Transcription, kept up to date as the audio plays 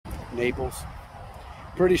Naples.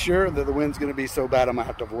 Pretty sure that the wind's going to be so bad I'm going to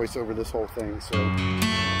have to voice over this whole thing. So,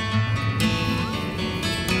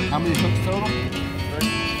 how many hooks total? 3.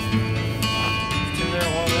 2 there,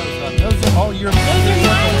 1 on the other side. Those are all your. Those are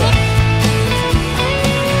mine.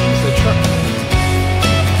 You said truck.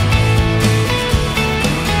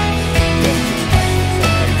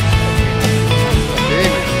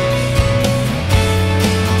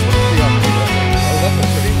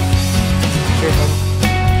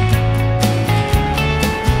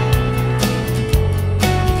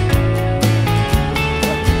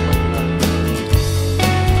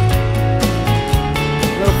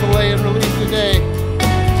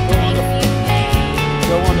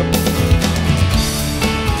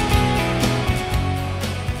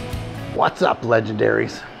 What's up,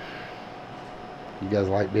 legendaries? You guys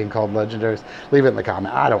like being called legendaries? Leave it in the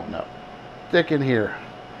comment. I don't know. Stick in here.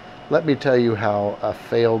 Let me tell you how a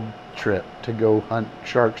failed trip to go hunt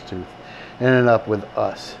shark's tooth ended up with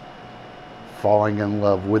us falling in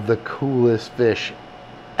love with the coolest fish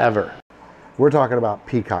ever. We're talking about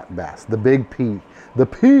peacock bass, the big P, the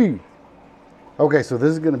P. Okay, so this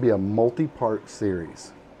is going to be a multi-part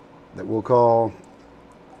series that we'll call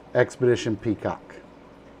Expedition Peacock.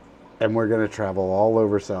 And we're going to travel all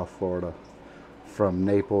over South Florida, from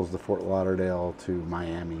Naples to Fort Lauderdale to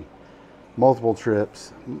Miami. Multiple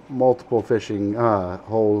trips, multiple fishing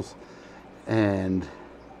holes, and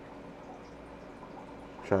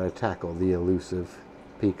try to tackle the elusive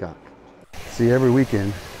peacock. See, every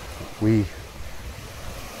weekend we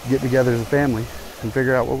get together as a family and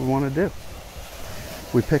figure out what we want to do.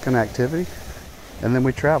 We pick an activity and then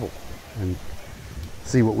we travel and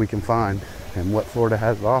see what we can find and what Florida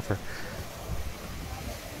has to offer.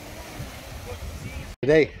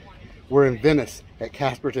 Today, we're in Venice at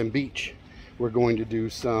Casperton Beach. We're going to do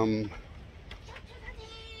some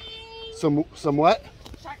what?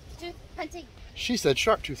 Shark tooth hunting. She said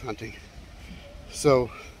shark tooth hunting. So,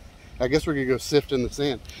 I guess we're gonna go sift in the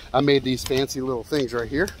sand. I made these fancy little things right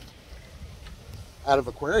here out of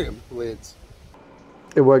aquarium lids.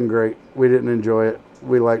 It wasn't great. We didn't enjoy it.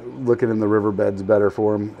 We like looking in the riverbeds better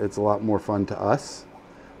for them. It's a lot more fun to us.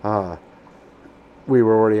 We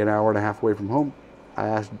were already an hour and a half away from home. I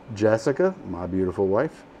asked Jessica, my beautiful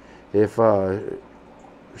wife, if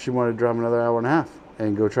she wanted to drive another hour and a half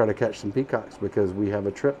and go try to catch some peacocks, because we have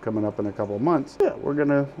a trip coming up in a couple of months. Yeah, we're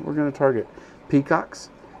gonna target peacocks,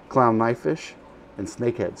 clown knifefish, and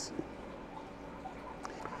snakeheads.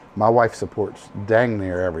 My wife supports dang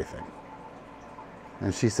near everything.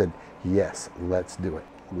 And she said, yes, let's do it.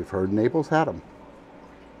 We've heard Naples had them.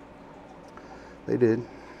 They did.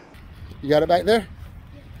 You got it back there?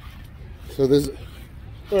 So this is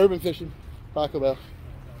urban fishing, Taco Bell.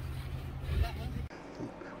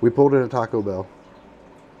 We pulled in a Taco Bell,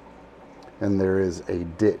 and there is a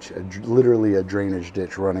ditch, literally a drainage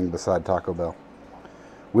ditch running beside Taco Bell.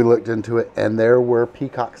 We looked into it, and there were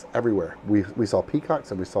peacocks everywhere. We saw peacocks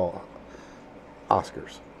and we saw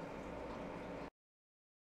Oscars.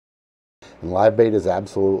 And live bait is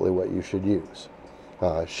absolutely what you should use.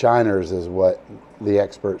 Shiners is what the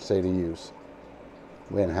experts say to use.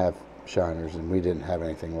 We didn't have shiners, and we didn't have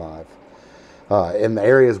anything live. In the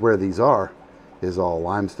areas where these are is all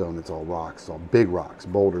limestone, it's all rocks, it's all big rocks,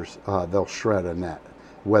 boulders. They'll shred a net,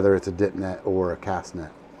 whether it's a dip net or a cast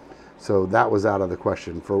net. So that was out of the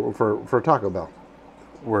question for Taco Bell.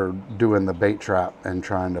 We're doing the bait trap and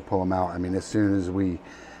trying to pull them out. I mean, as soon as we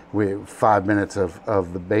 5 minutes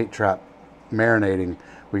of the bait trap marinating,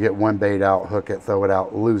 we get one bait out, hook it, throw it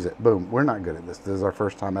out, lose it. Boom. We're not good at this. This is our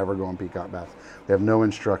first time ever going peacock bass. We have no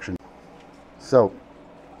instruction. So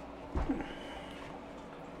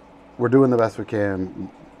we're doing the best we can.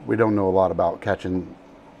 We don't know a lot about catching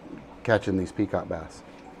these peacock bass.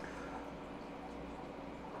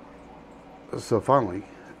 So finally,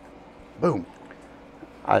 boom.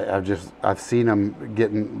 I've seen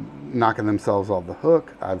them knocking themselves off the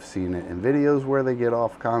hook. I've seen it in videos where they get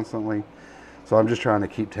off constantly. So I'm just trying to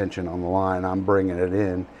keep tension on the line. I'm bringing it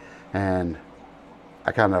in, and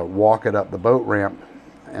I kind of walk it up the boat ramp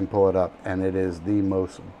and pull it up, and it is the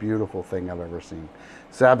most beautiful thing I've ever seen.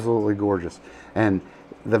 It's absolutely gorgeous. And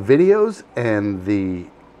the videos and the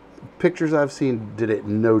pictures I've seen did it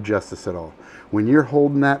no justice at all. When you're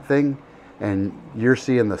holding that thing and you're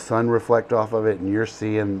seeing the sun reflect off of it, and you're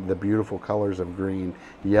seeing the beautiful colors of green,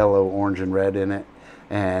 yellow, orange, and red in it,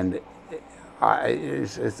 and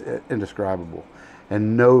it's indescribable.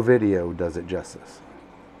 And no video does it justice.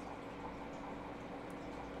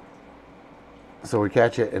 So we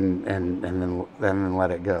catch it and then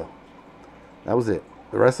let it go. That was it.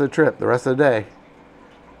 The rest of the trip, the rest of the day,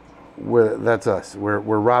 That's us. We're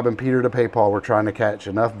robbing Peter to pay Paul. We're trying to catch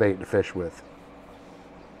enough bait to fish with.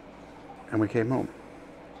 And we came home.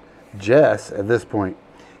 Jess, at this point,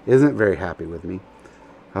 isn't very happy with me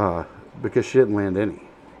because she didn't land any.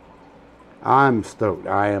 I'm stoked.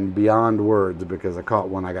 I am beyond words because I caught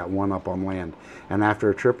one. I got one up on land. And after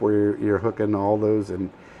a trip where you're hooking all those and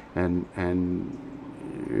you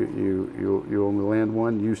only land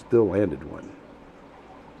one, you still landed one.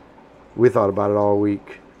 We thought about it all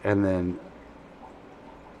week, and then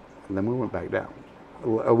we went back down.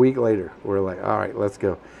 A week later, we're like, all right, let's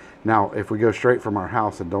go. Now, if we go straight from our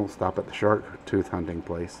house and don't stop at the shark tooth hunting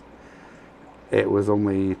place, it was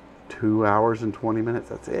only 2 hours and 20 minutes.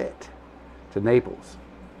 That's it. To Naples.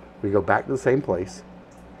 We go back to the same place.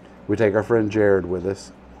 We take our friend Jared with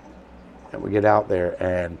us, and we get out there,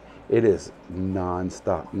 and it is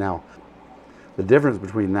non-stop. Now, the difference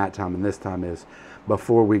between that time and this time is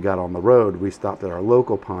before we got on the road, we stopped at our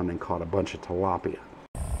local pond and caught a bunch of tilapia.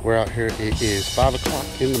 We're out here. It is 5 o'clock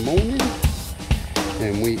in the morning,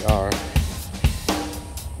 and we are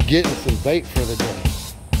getting some bait for the day.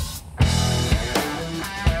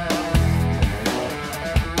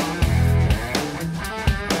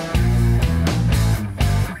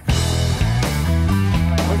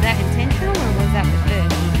 Was that intentional or was that the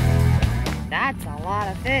fish? That's a lot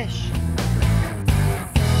of fish.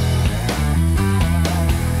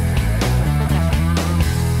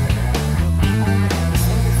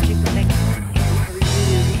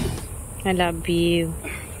 I love you.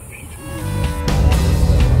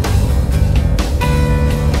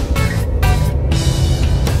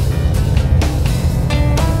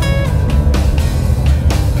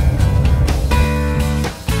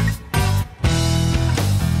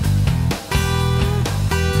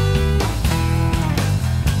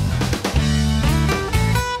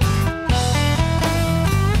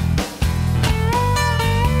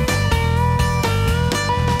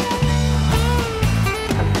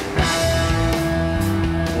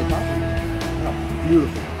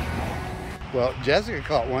 Beautiful. Well, Jessica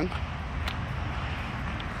caught one.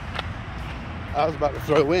 I was about to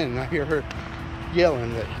throw in, and I hear her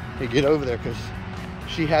yelling that to get over there because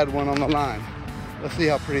she had one on the line. Let's see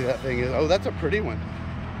how pretty that thing is. Oh, that's a pretty one.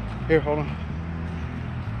 Here, hold on.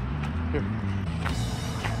 Here.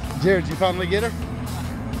 Jared, you finally get her?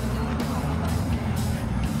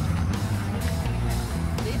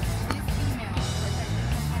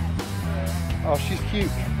 Oh, she's cute.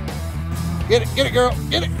 Get it, girl,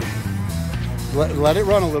 get it. Let it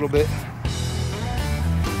run a little bit.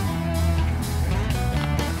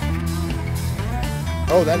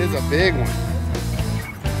 Oh, that is a big one.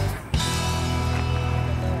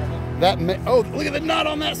 Oh, look at the knot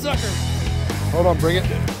on that sucker. Hold on, take it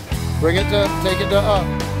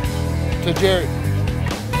to Jerry.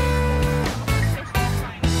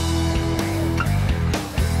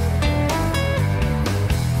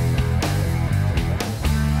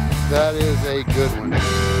 That is a good one.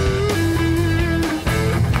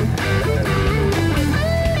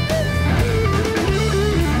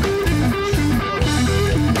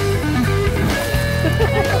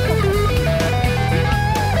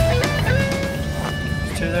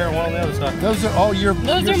 Two there and one on the other side. Those are all your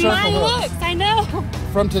Those are my hooks, I know.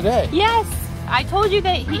 From today? Yes. I told you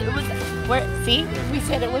that it was, see? We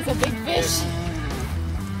said it was a big fish.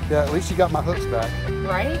 Yeah, at least you got my hooks back.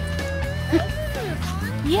 Right?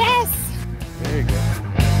 Yes. There you go.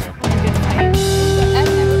 I've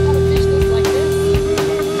never caught a fish that's like this.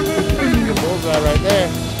 That's a good bullseye right there.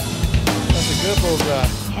 That's a good bullseye.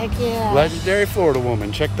 Heck yeah. Legendary Florida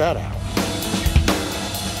woman. Check that out.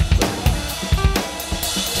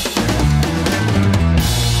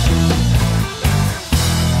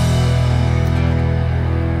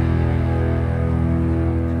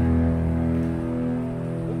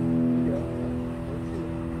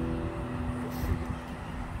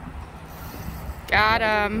 Got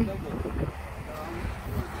him.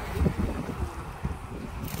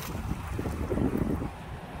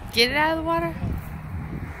 Get it out of the water.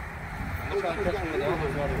 I'm trying to catch one of the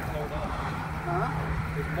others while they're flared up. Huh?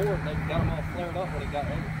 There's more. They got them all flared up when he got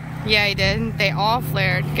over. Yeah, he did. They all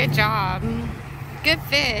flared. Good job. Good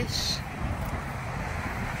fish.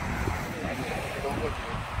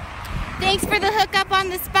 Thanks for the hookup on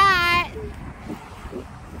the spot.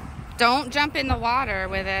 Don't jump in the water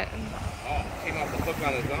with it. Oh, came off the hook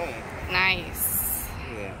on his own. Nice.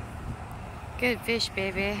 Yeah. Good fish,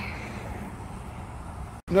 baby.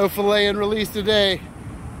 No fillet and release today.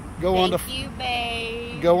 Go on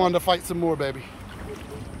to fight some more, baby.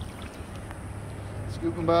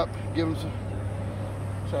 Scoop him up, give him some.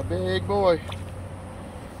 It's a big boy.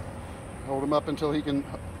 Hold him up until he can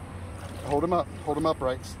Hold him up. Hold him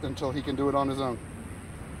upright until he can do it on his own.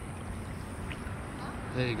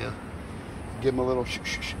 There you go. Give him a little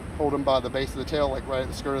shh. Hold him by the base of the tail, like right at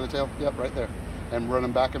the skirt of the tail. Yep, right there. And run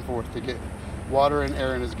him back and forth to get water and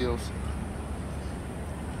air in his gills.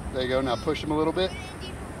 There you go. Now push him a little bit.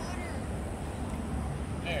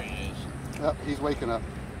 There he is. Yep, he's waking up.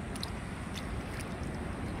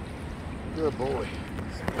 Good boy.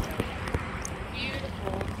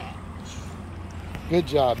 Beautiful catch. Good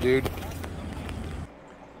job, dude.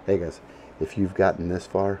 Hey guys, if you've gotten this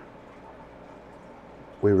far,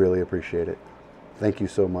 we really appreciate it. Thank you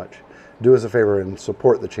so much. Do us a favor and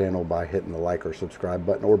support the channel by hitting the like or subscribe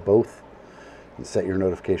button, or both, and set your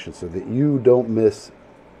notifications so that you don't miss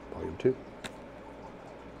Volume 2.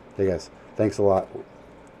 Hey guys, thanks a lot.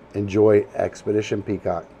 Enjoy Expedition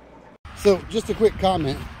Peacock. So, just a quick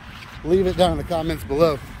comment. Leave it down in the comments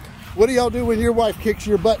below. What do y'all do when your wife kicks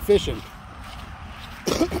your butt fishing?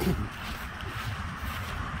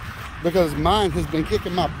 Because mine has been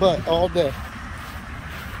kicking my butt all day.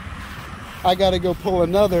 I got to go pull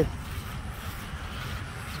another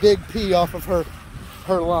big P off of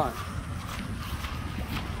her line.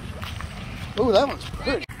 Oh, that one's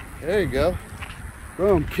pretty. There you go.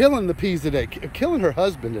 Boom, killing the P's today. Killing her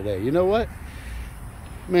husband today. You know what?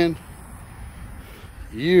 Man,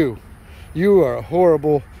 you are a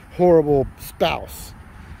horrible, horrible spouse.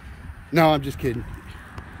 No, I'm just kidding.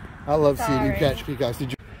 I love seeing you catch peacocks.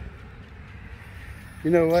 Did you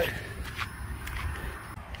know what?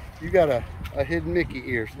 You got a hidden Mickey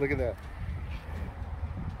ears. Look at that.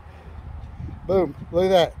 Boom. Look at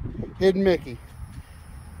that. Hidden Mickey.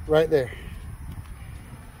 Right there.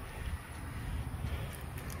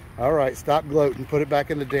 All right, stop gloating. Put it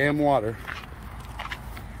back in the damn water.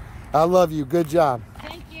 I love you. Good job.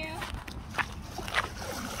 Thank you.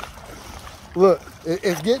 Look,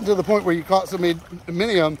 it's getting to the point where you caught so many of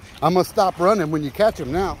them. I'm going to stop running when you catch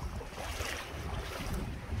them now.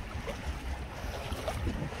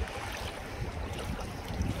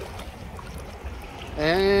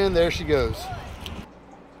 And there she goes.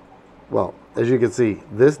 Well, as you can see,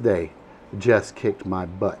 this day Jess kicked my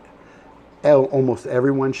butt. Almost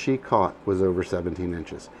everyone she caught was over 17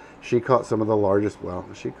 inches. She caught some of the largest. Well,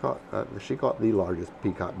 she caught the largest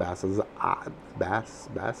peacock basses.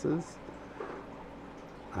 Basses.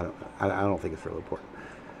 I don't think it's really important.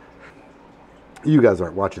 You guys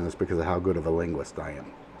aren't watching this because of how good of a linguist I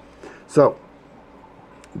am. So,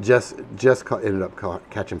 Jess ended up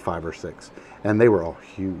catching 5 or 6, and they were all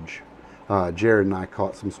huge. Jared and I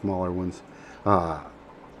caught some smaller ones, and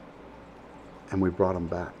we brought them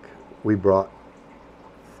back. We brought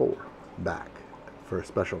 4 back for a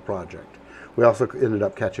special project. We also ended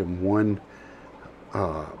up catching one.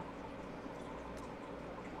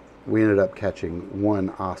 We ended up catching one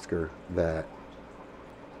Oscar that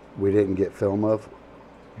we didn't get film of,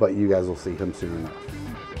 but you guys will see him soon enough.